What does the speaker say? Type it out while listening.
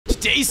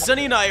Today,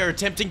 Sunny and I are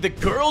attempting the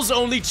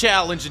girls-only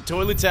challenge in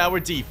Toilet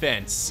Tower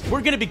Defense. We're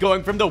gonna be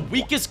going from the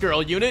weakest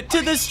girl unit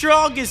to the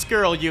strongest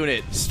girl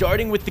unit,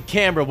 starting with the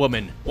camera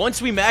woman.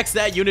 Once we max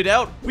that unit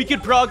out, we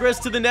can progress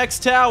to the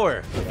next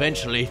tower.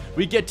 Eventually,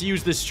 we get to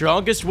use the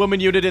strongest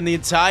woman unit in the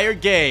entire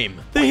game,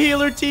 the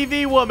healer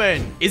TV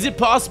woman. Is it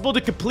possible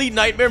to complete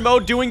nightmare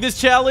mode doing this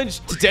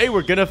challenge? Today,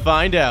 we're gonna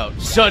find out.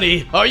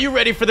 Sunny, are you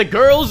ready for the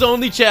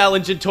girls-only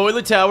challenge in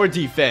Toilet Tower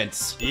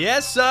Defense?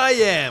 Yes, I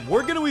am.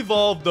 We're gonna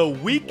evolve the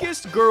weakest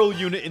girl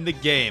unit in the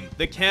game,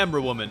 the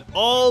camera woman,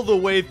 all the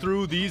way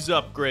through these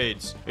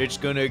upgrades. It's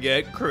gonna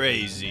get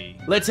crazy.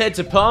 Let's head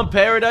to Palm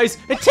Paradise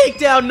and take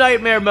down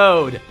nightmare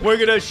mode. We're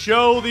gonna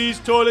show these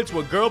toilets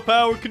what girl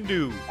power can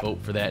do.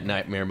 Vote for that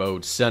nightmare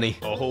mode, Sunny.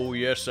 Oh,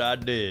 yes, I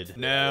did.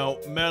 Now,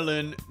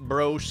 Melon,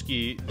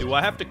 broski, do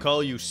I have to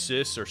call you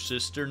sis or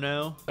sister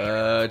now?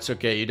 It's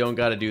okay. You don't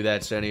gotta do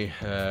that, Sunny.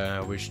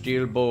 We're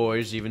still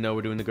boys, even though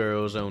we're doing the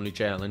girls-only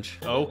challenge.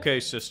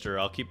 Okay, sister,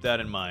 I'll keep that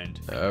in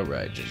mind.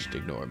 Alright, just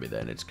ignore me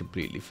then. It's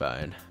completely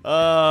fine.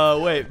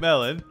 Wait,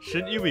 Melon,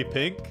 shouldn't you be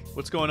pink?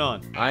 What's going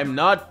on? I'm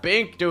not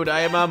pink, dude.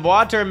 I am a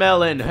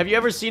watermelon. Have you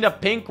ever seen a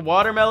pink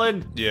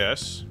watermelon?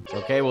 Yes.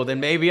 Okay, well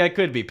then maybe I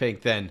could be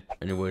pink then.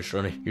 Anyway,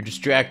 Sonny, you're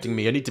distracting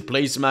me. I need to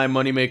place my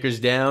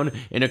moneymakers down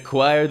and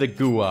acquire the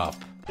goo-op.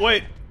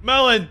 Wait,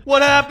 Melon,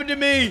 what happened to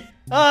me?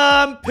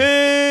 I'm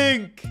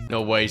pink!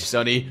 No way,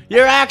 Sonny.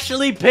 You're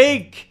actually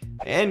pink!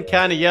 And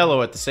kind of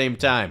yellow at the same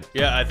time.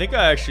 Yeah, I think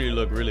I actually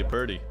look really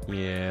pretty.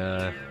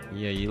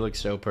 Yeah, you look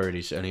so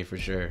pretty, Sonny, for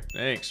sure.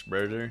 Thanks,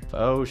 brother.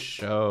 Faux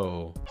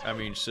show. I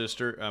mean,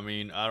 sister, I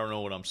don't know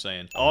what I'm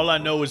saying. All I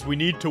know is we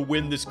need to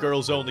win this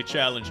girls only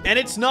challenge, and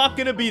it's not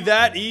gonna be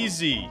that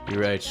easy.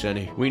 You're right,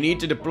 Sonny. We need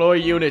to deploy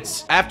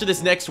units. After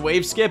this next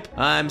wave skip,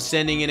 I'm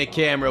sending in a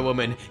camera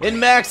woman and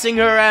maxing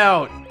her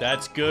out.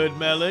 That's good,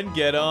 Melon.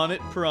 Get on it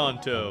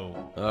pronto.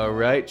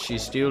 Alright,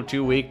 she's still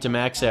too weak to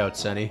max out,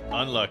 Sonny.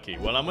 Unlucky.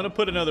 Well, I'm gonna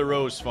put another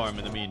rose farm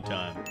in the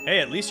meantime. Hey,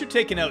 at least you're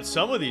taking out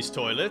some of these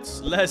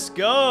toilets. Let's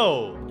go.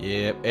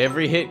 Yep,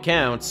 every hit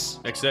counts.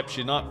 Except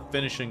she's not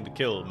finishing the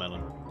kill,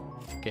 Melon.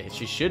 Okay,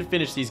 she should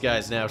finish these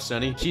guys now,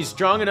 Sonny. She's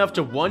strong enough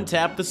to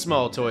one-tap the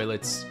small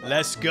toilets.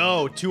 Let's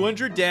go.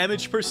 200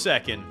 damage per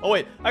second. Oh,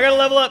 wait. I gotta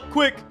level up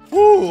quick.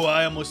 Woo,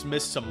 I almost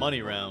missed some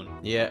money round.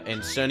 Yeah,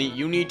 and Sonny,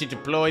 you need to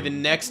deploy the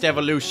next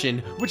evolution,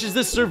 which is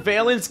the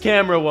surveillance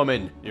camera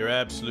woman. You're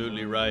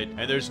absolutely right.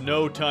 And there's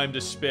no time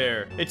to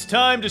spare. It's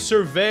time to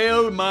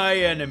surveil my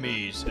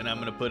enemies. And I'm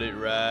gonna put it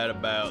right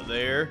about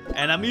there.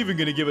 And I'm even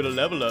gonna give it a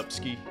level up,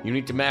 Ski. You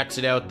need to max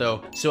it out,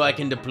 though, so I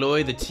can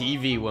deploy the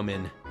TV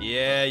woman.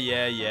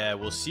 Yeah.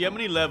 We'll see how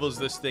many levels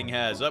this thing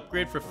has.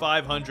 Upgrade for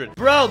 500.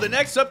 Bro, the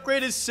next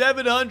upgrade is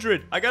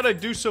 700. I gotta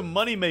do some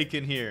money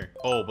making here.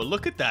 Oh, but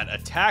look at that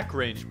attack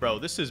range, bro.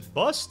 This is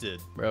busted.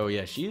 Bro,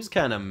 yeah, she's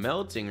kind of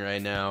melting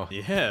right now.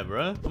 Yeah,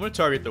 bro. I'm gonna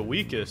target the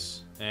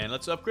weakest. And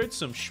let's upgrade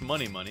some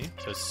shmoney money.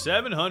 So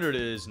 700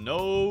 is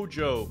no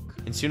joke.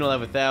 And soon I'll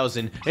have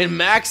 1,000 and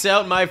max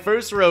out my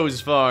first rose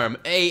farm.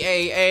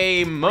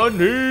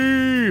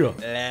 Money!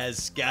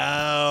 Let's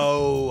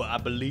go. I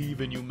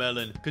believe in you,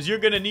 Melon. Because you're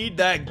gonna need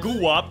that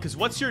goo-op. Because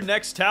what's your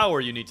next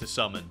tower you need to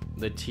summon?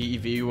 The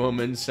TV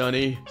woman,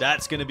 Sonny.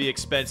 That's gonna be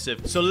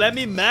expensive. So let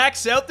me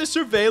max out the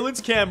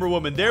surveillance camera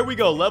woman. There we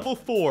go, level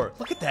 4.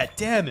 Look at that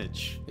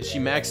damage. Is she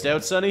maxed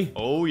out, Sonny?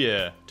 Oh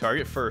yeah,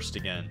 target first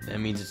again. That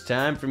means it's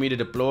time for me to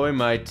deploy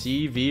my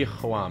TV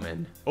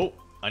woman. Oh,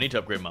 I need to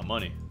upgrade my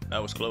money.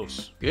 That was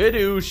close.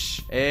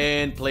 Good-oosh.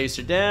 And place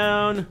her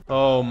down.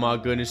 Oh my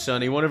goodness,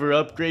 Sonny. One of her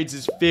upgrades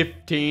is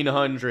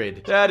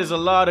 1,500. That is a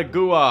lot of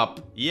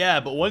goo-op.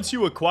 Yeah, but once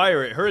you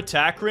acquire it, her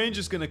attack range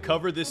is gonna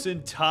cover this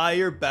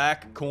entire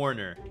back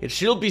corner.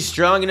 She'll be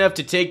strong enough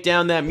to take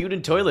down that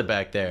mutant toilet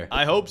back there.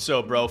 I hope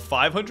so, bro.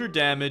 500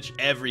 damage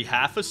every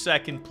half a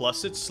second,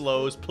 plus it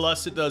slows,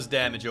 plus it does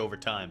damage over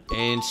time.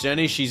 And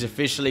Sonny, she's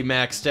officially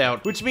maxed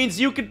out, which means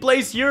you can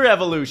place your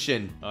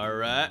evolution. All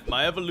right,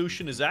 my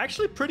evolution is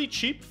actually pretty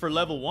cheap for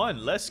level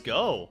 1. Let's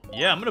go.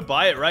 Yeah, I'm gonna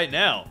buy it right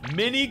now.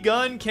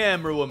 Minigun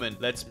camera woman.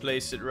 Let's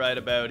place it right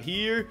about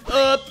here.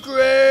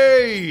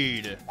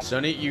 Upgrade.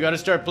 Sonny, you gotta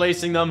start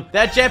placing them.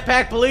 That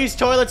jetpack police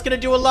toilet's gonna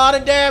do a lot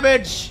of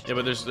damage. Yeah,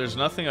 but there's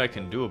nothing I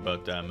can do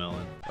about that,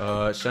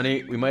 Melon.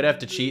 Sonny, we might have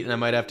to cheat and I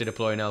might have to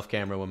deploy an elf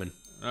camera woman.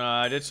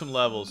 I did some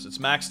levels. It's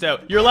maxed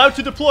out. You're allowed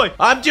to deploy.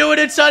 I'm doing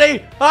it,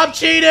 Sonny. I'm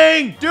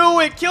cheating. Do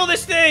it. Kill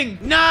this thing.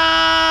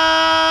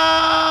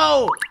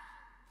 No!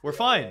 We're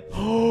fine.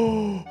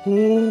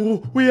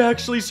 Oh, we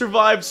actually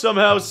survived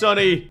somehow,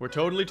 Sonny. We're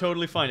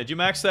totally fine. Did you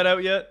max that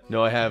out yet?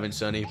 No, I haven't,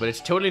 Sonny, but it's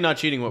totally not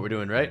cheating what we're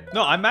doing, right?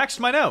 No, I maxed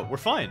mine out. We're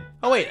fine.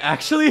 Oh, wait,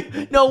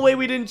 actually? No way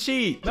we didn't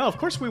cheat. No, of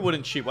course we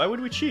wouldn't cheat. Why would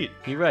we cheat?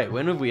 You're right.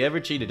 When have we ever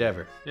cheated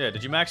ever? Yeah,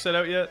 did you max that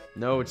out yet?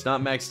 No, it's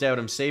not maxed out.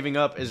 I'm saving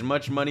up as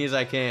much money as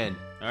I can.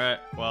 Alright,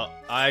 well,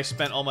 I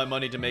spent all my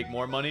money to make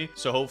more money,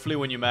 so hopefully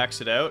when you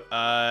max it out,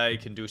 I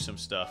can do some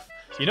stuff.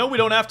 You know we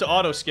don't have to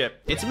auto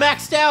skip. It's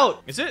maxed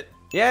out! Is it?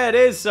 Yeah, it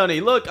is, Sonny.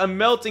 Look, I'm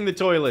melting the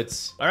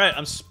toilets. All right,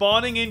 I'm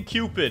spawning in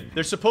Cupid.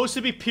 There's supposed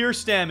to be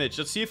pierce damage.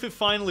 Let's see if it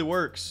finally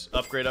works.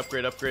 Upgrade,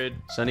 upgrade, upgrade.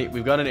 Sonny,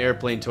 we've got an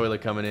airplane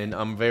toilet coming in.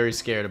 I'm very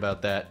scared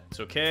about that.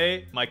 It's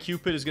okay. My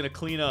Cupid is gonna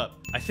clean up.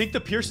 I think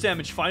the pierce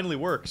damage finally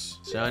works.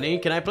 Sonny,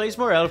 can I place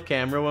more elf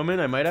camera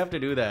woman? I might have to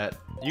do that.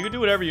 You can do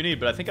whatever you need,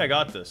 but I think I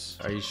got this.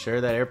 Are you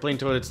sure? That airplane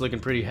toilet's looking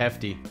pretty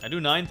hefty. I do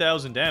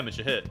 9,000 damage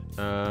a hit.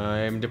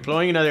 I'm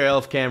deploying another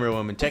elf camera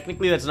woman.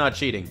 Technically, that's not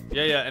cheating.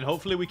 Yeah, and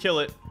hopefully we kill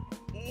it.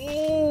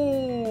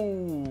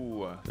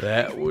 Ooh.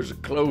 That was a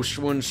close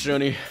one,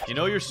 Sonny. You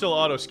know you're still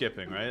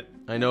auto-skipping, right?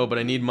 I know, but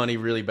I need money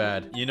really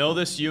bad. You know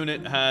this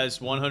unit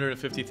has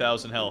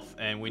 150,000 health,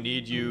 and we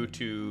need you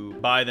to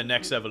buy the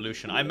next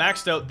evolution. I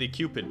maxed out the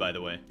Cupid, by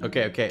the way.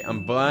 Okay.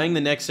 I'm buying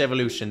the next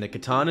evolution, the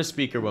Katana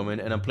Speaker Woman,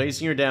 and I'm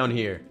placing her down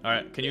here. All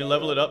right, can you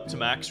level it up to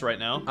max right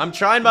now? I'm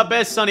trying my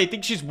best, Sonny. I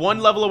think she's one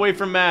level away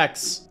from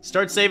max.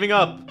 Start saving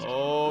up.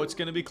 Oh, it's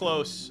gonna be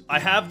close. I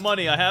have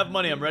money.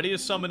 I'm ready to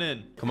summon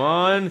in. Come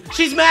on.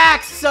 She's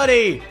max,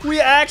 Sonny!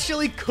 We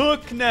actually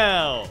cook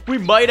now. We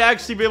might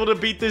actually be able to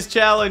beat this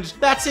challenge.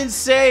 That's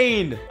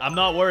insane. I'm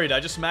not worried. I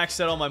just maxed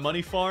out all my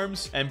money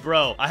farms. And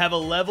bro, I have a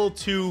level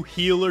 2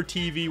 healer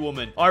TV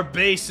woman. Our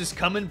base is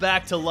coming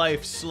back to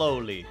life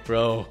slowly.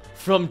 Bro,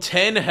 from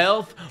 10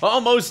 health,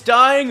 almost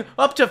dying,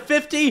 up to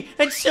 50,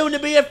 and soon to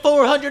be at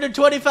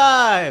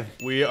 425.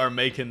 We are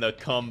making the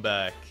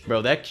comeback.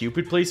 Bro, that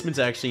Cupid placement's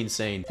actually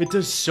insane. It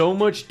does so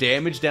much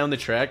damage down the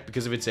track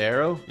because of its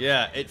arrow.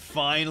 Yeah, it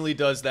finally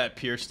does that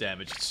pierce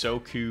damage. It's so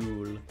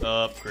cool.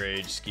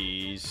 Upgrade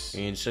skis.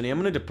 And Sonny, I'm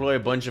gonna deploy a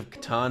bunch of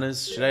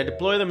katanas. Should I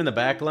deploy them in the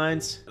back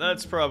lines?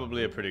 That's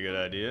probably a pretty good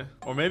idea.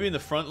 Or maybe in the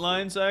front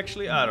lines,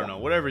 actually. I don't know.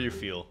 Whatever you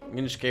feel. I'm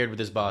getting scared with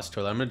this boss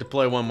toilet. I'm gonna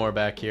deploy one more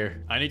back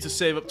here. I need to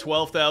save up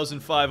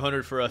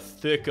 12,500 for a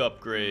thick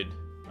upgrade.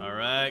 All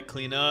right,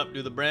 clean up,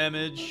 do the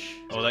bramage.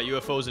 Oh, that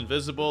UFO's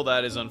invisible.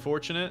 That is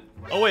unfortunate.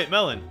 Oh, wait,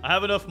 Melon, I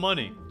have enough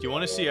money. Do you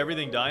want to see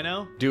everything die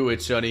now? Do it,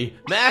 Sonny.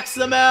 Max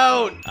them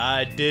out!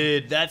 I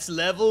did. That's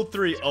level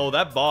 3. Oh,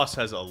 that boss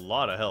has a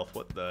lot of health.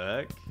 What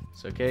the heck?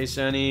 It's okay,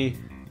 Sonny.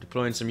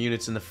 Deploying some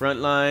units in the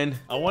front line.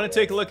 I want to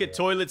take a look at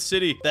Toilet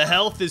City. The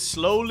health is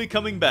slowly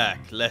coming back.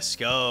 Let's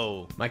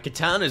go. My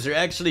katanas are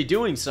actually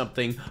doing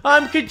something.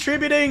 I'm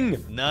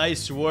contributing!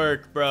 Nice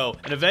work, bro.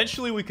 And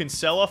eventually we can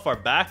sell off our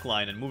back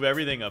line and move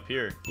everything up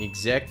here.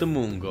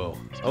 Exactamungo.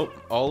 Oh,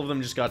 all of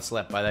them just got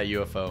slept by that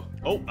UFO.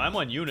 Oh, I'm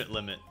on unit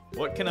limit.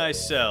 What can I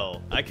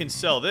sell? I can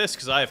sell this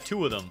because I have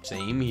 2 of them.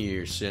 Same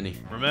here, Sonny.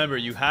 Remember,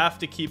 you have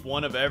to keep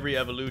one of every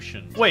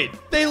evolution. Wait,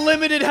 they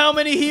limited how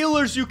many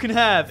healers you can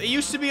have. It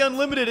used to be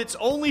unlimited. It's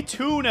only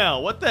 2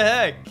 now. What the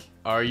heck?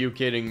 Are you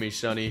kidding me,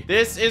 Sonny?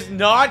 This is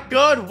not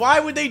good! Why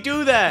would they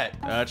do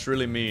that? That's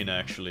really mean,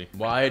 actually.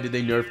 Why did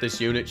they nerf this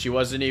unit? She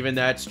wasn't even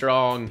that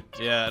strong.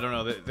 Yeah, I don't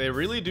know. They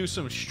really do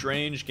some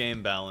strange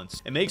game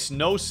balance. It makes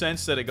no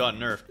sense that it got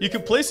nerfed. You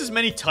can place as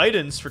many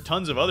titans for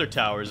tons of other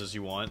towers as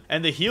you want,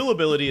 and the heal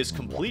ability is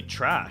complete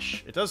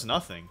trash. It does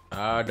nothing.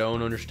 I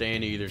don't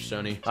understand either,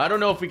 Sonny. I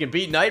don't know if we can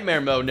beat Nightmare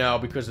Mode now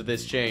because of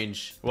this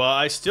change. Well,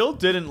 I still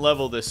didn't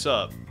level this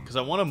up because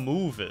I want to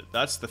move it.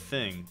 That's the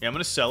thing. Yeah, I'm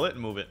going to sell it and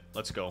move it.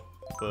 Let's go.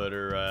 Put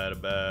her at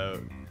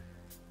about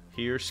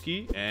here,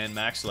 ski, and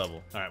max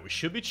level. All right, we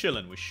should be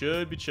chilling.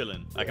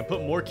 I can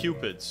put more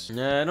Cupids.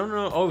 Nah, I don't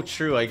know. Oh,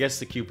 true. I guess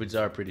the Cupids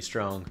are pretty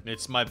strong.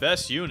 It's my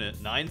best unit,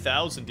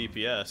 9,000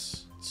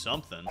 DPS.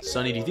 Something.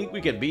 Sonny, do you think we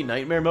can beat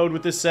Nightmare Mode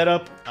with this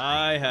setup?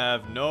 I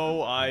have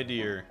no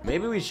idea.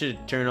 Maybe we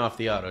should turn off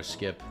the auto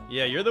skip.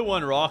 Yeah, you're the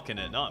one rocking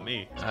it, not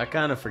me. I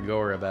kind of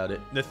forgot about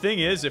it. The thing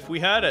is, if we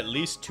had at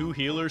least 2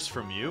 healers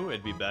from you,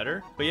 it'd be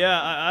better. But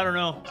yeah, I don't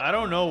know. I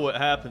don't know what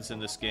happens in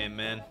this game,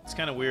 man. It's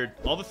kind of weird.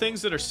 All the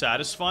things that are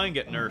satisfying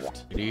get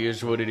nerfed. It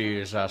is what it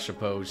is, I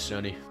suppose,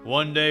 Sonny.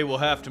 One day we'll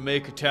have to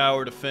make a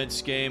tower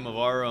defense game of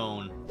our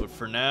own. But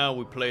for now,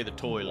 we play the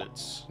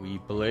toilets. We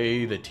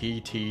play the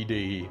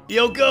TTD.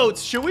 Yo,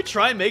 Goats, should we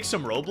try and make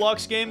some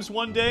Roblox games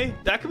one day?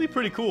 That could be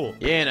pretty cool.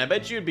 Yeah, and I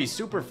bet you it'd be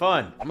super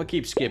fun. I'm gonna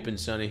keep skipping,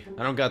 Sonny.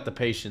 I don't got the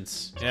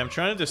patience. Yeah, I'm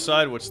trying to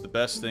decide what's the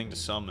best thing to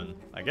summon.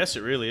 I guess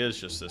it really is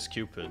just this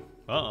Cupid.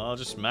 Well, I'll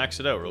just max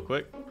it out real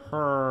quick.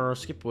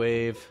 Skip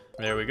wave.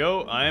 There we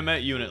go. I am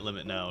at unit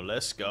limit now.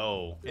 Let's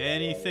go.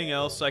 Anything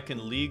else I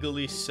can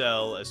legally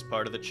sell as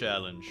part of the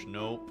challenge?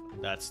 Nope.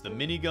 That's the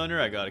minigunner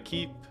I gotta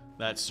keep.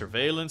 That's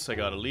surveillance. I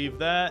gotta leave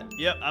that.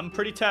 Yep, I'm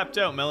pretty tapped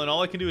out, Melon.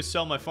 All I can do is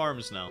sell my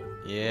farms now.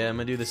 Yeah, I'm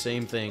gonna do the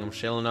same thing. I'm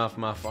shelling off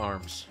my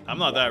farms. I'm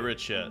not that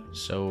rich yet.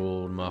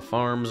 Sold my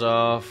farms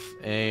off,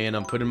 and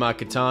I'm putting my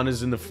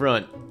katanas in the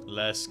front.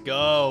 Let's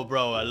go,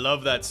 bro. I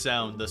love that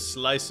sound. The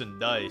slice and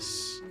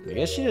dice. I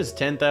guess she does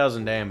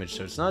 10,000 damage,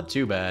 so it's not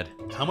too bad.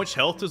 How much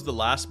health does the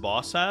last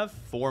boss have?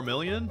 4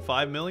 million?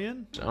 5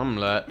 million? Something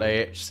like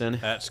that, son.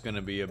 That's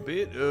gonna be a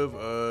bit of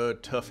a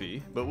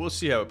toughie, but we'll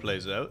see how it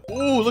plays out.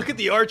 Ooh, look at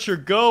the archer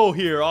go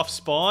here off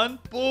spawn.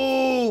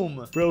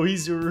 Boom! Bro,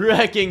 he's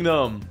wrecking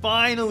them.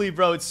 Finally,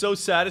 bro. It's so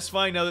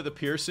satisfying now that the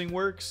piercing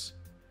works.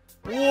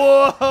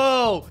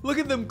 Whoa! Look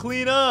at them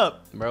clean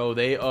up. Bro,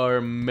 they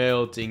are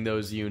melting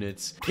those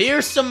units.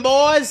 Pierce them,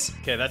 boys!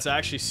 Okay, that's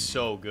actually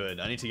so good.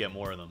 I need to get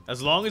more of them.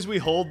 As long as we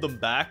hold them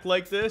back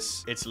like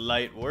this, it's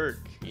light work.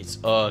 It's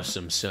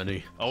awesome,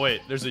 Sonny. Oh,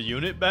 wait. There's a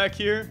unit back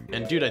here?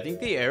 And dude, I think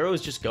the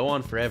arrows just go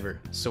on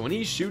forever. So when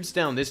he shoots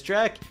down this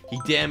track, he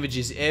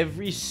damages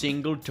every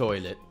single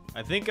toilet.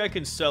 I think I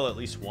can sell at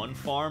least one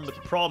farm, but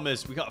the problem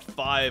is we got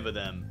 5 of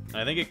them.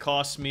 I think it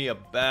costs me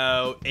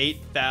about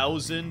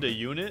 8,000 a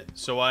unit,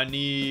 so I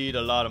need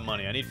a lot of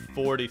money. I need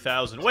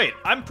 40,000. Wait,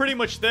 I'm pretty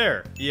much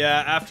there.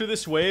 Yeah, after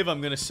this wave,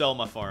 I'm gonna sell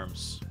my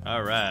farms.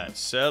 All right,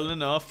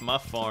 selling off my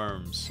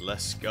farms.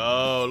 Let's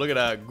go. Look at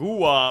that,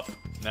 guwap.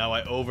 Now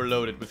I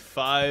overloaded with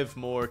 5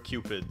 more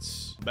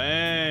cupids.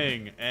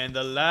 Bang, and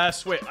the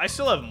last, wait, I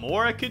still have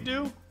more I could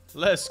do?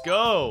 Let's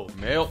go.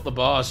 Melt the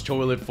boss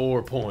toilet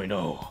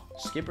 4.0.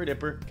 Skipper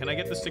dipper. Can I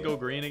get this to go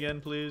green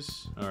again,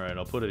 please? All right,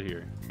 I'll put it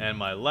here. And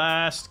my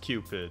last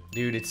Cupid.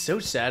 Dude, it's so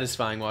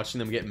satisfying watching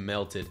them get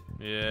melted.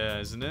 Yeah,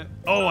 isn't it?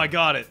 Oh, I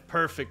got it.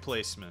 Perfect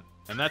placement.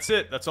 And that's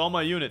it. That's all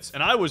my units.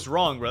 And I was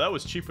wrong, bro. That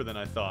was cheaper than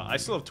I thought. I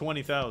still have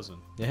 20,000.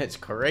 That's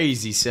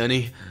crazy,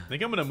 Sonny. I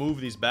think I'm going to move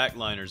these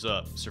backliners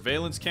up.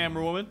 Surveillance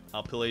camera woman,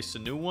 I'll place a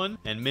new one.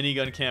 And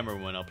minigun camera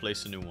woman, I'll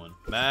place a new one.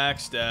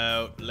 Maxed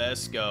out.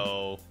 Let's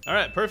go. All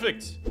right,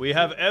 perfect. We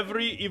have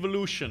every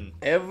evolution.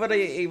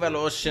 Every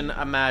evolution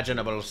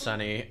imaginable,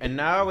 Sonny. And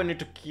now we need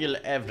to kill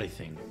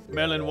everything.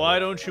 Melon, why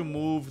don't you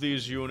move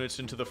these units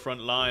into the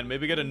front line?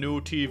 Maybe get a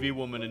new TV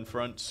woman in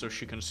front so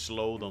she can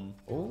slow them.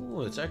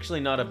 Oh, it's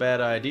actually not a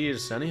bad idea,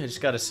 Sonny. I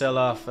just gotta sell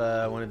off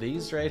one of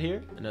these right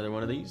here, another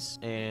one of these,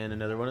 and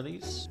another one of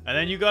these. And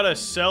then you gotta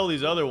sell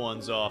these other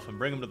ones off and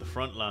bring them to the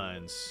front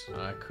lines.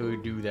 I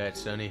could do that,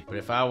 Sonny. But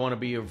if I want to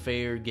be a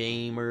fair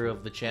gamer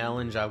of the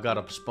challenge, I've got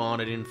to spawn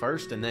it in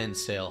first and then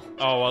sell.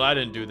 Oh, well, I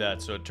didn't do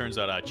that, so it turns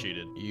out I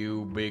cheated.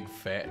 You big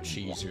fat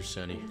cheeser,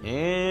 Sonny.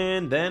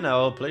 And then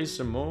I'll place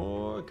some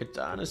more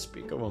katana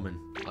speaker woman.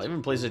 I'll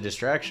even place a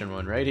distraction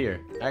one right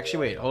here.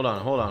 Actually, wait, hold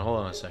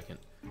on a second.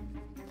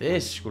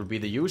 This will be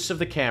the use of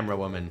the camera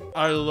woman.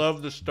 I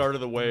love the start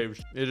of the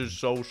waves. It is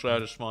so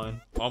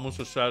satisfying. Almost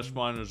as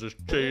satisfying as this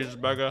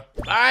cheeseburger.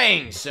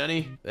 Bang,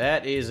 Sonny.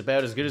 That is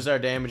about as good as our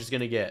damage is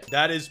gonna get.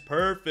 That is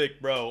perfect,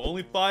 bro.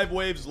 Only 5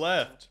 waves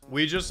left.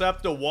 We just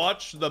have to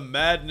watch the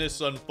madness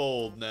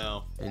unfold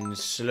now. And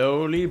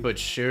slowly but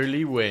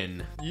surely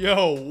win.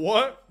 Yo,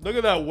 what? Look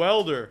at that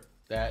welder.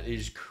 That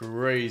is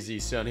crazy,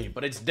 Sonny,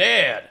 but it's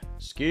dead.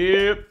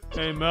 Skip.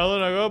 Hey,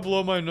 Melon, I gotta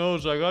blow my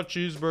nose. I got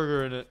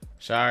cheeseburger in it.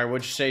 Sorry,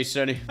 what'd you say,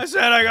 Sonny? I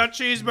said I got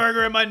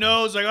cheeseburger in my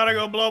nose. I gotta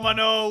go blow my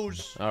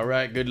nose. All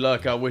right, good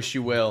luck. I wish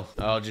you well.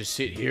 I'll just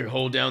sit here,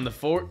 hold down the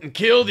fort, and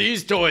kill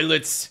these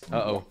toilets.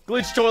 Uh-oh.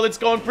 Glitch toilet's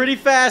going pretty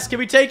fast. Can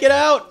we take it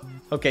out?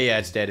 Okay, yeah,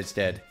 it's dead. It's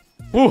dead.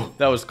 Whew,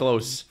 that was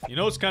close. You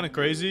know what's kind of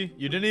crazy?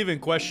 You didn't even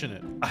question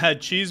it. I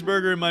had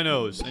cheeseburger in my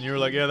nose, and you were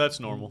like, yeah,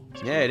 that's normal.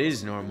 Yeah, it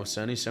is normal,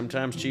 Sonny.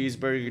 Sometimes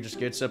cheeseburger just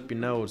gets up your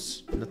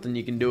nose. Nothing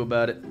you can do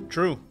about it.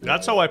 True.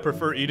 That's how I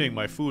prefer eating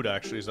my food,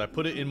 actually, is I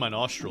put it in my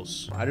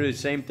nostrils. I do the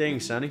same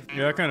thing, Sonny.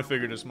 Yeah, I kind of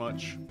figured as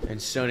much.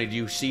 And Sonny, do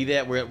you see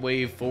that? We're at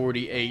wave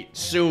 48.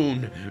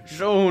 Soon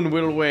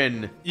we'll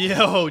win.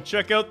 Yo,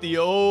 check out the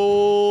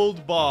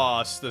old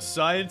boss, the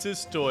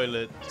scientist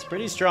toilet. It's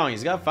pretty strong.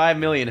 He's got 5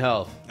 million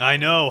health. I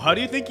know. How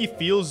do you think he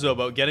feels though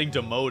about getting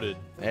demoted?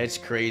 That's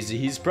crazy.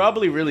 He's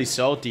probably really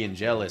salty and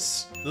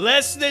jealous.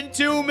 Less than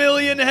 2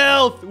 million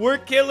health. We're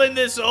killing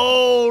this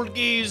old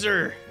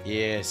geezer.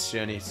 Yes,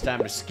 Sonny. It's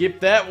time to skip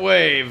that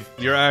wave.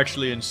 You're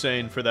actually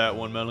insane for that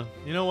one, Melon.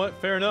 You know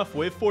what? Fair enough.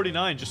 Wave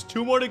 49. Just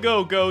 2 more to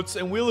go, goats,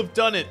 and we'll have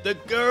done it. The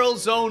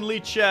girls only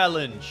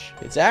challenge.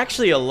 It's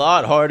actually a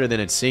lot harder than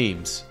it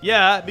seems.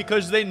 Yeah,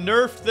 because they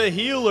nerfed the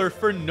healer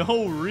for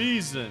no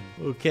reason.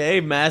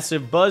 Okay,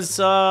 massive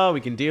buzzsaw.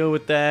 We can deal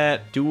with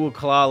that. Dual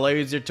claw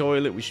laser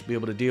toilet. We should be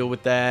able to deal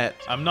with that.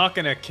 I'm not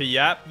gonna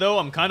kayap, though.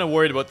 I'm kind of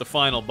worried about the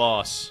final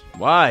boss.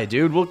 Why,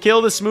 dude? We'll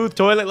kill the smooth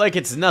toilet like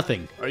it's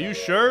nothing. Are you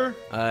sure?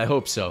 I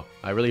hope so.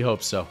 I really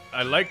hope so.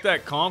 I like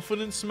that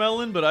confidence,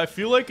 Melon, but I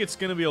feel like it's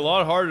gonna be a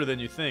lot harder than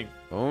you think.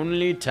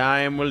 Only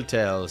time will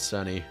tell,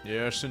 Sonny.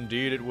 Yes,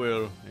 indeed it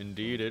will.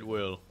 Indeed it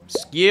will.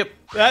 Skip.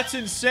 That's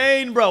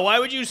insane, bro. Why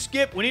would you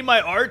skip? We need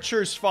my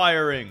archers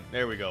firing.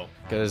 There we go.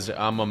 Because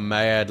I'm a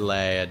mad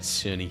lad,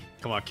 Sonny.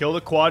 Come on, kill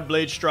the quad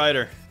blade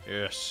strider.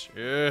 Yes,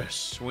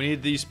 yes. We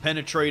need these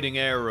penetrating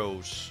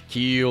arrows.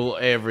 Kill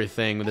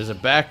everything. There's a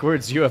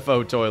backwards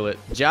UFO toilet.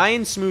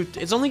 Giant smooth.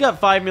 It's only got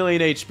 5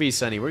 million HP,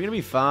 Sonny. We're gonna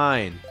be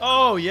fine.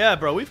 Oh, yeah,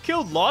 bro. We've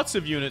killed lots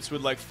of units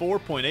with like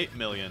 4.8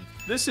 million.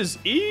 This is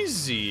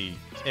easy.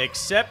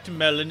 Except,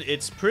 Melon,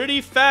 it's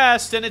pretty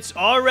fast and it's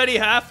already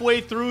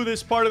halfway through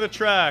this part of the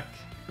track.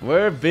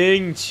 We're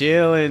being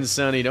chillin',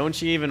 Sonny. Don't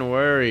you even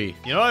worry.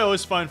 You know what I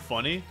always find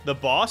funny? The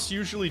boss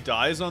usually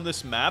dies on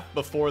this map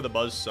before the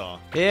buzzsaw.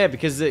 Yeah,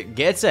 because it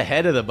gets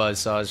ahead of the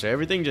buzzsaw, so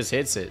everything just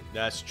hits it.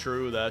 That's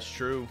true, that's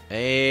true.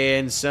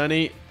 And,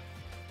 Sonny,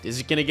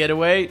 is it gonna get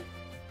away?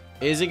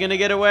 Is it gonna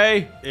get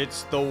away?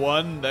 It's the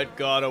one that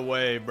got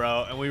away,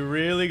 bro. And we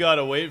really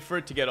gotta wait for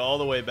it to get all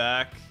the way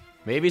back.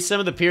 Maybe some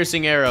of the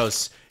piercing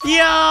arrows.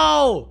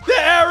 Yo! The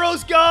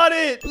arrows got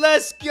it!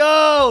 Let's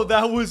go!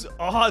 That was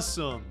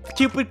awesome.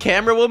 Cupid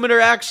camera women are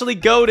actually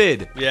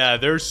goated. Yeah,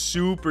 they're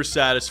super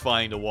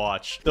satisfying to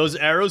watch. Those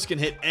arrows can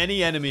hit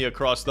any enemy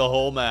across the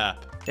whole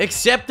map.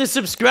 Except the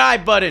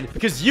subscribe button,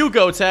 because you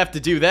goats have to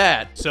do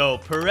that. So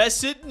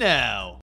press it now.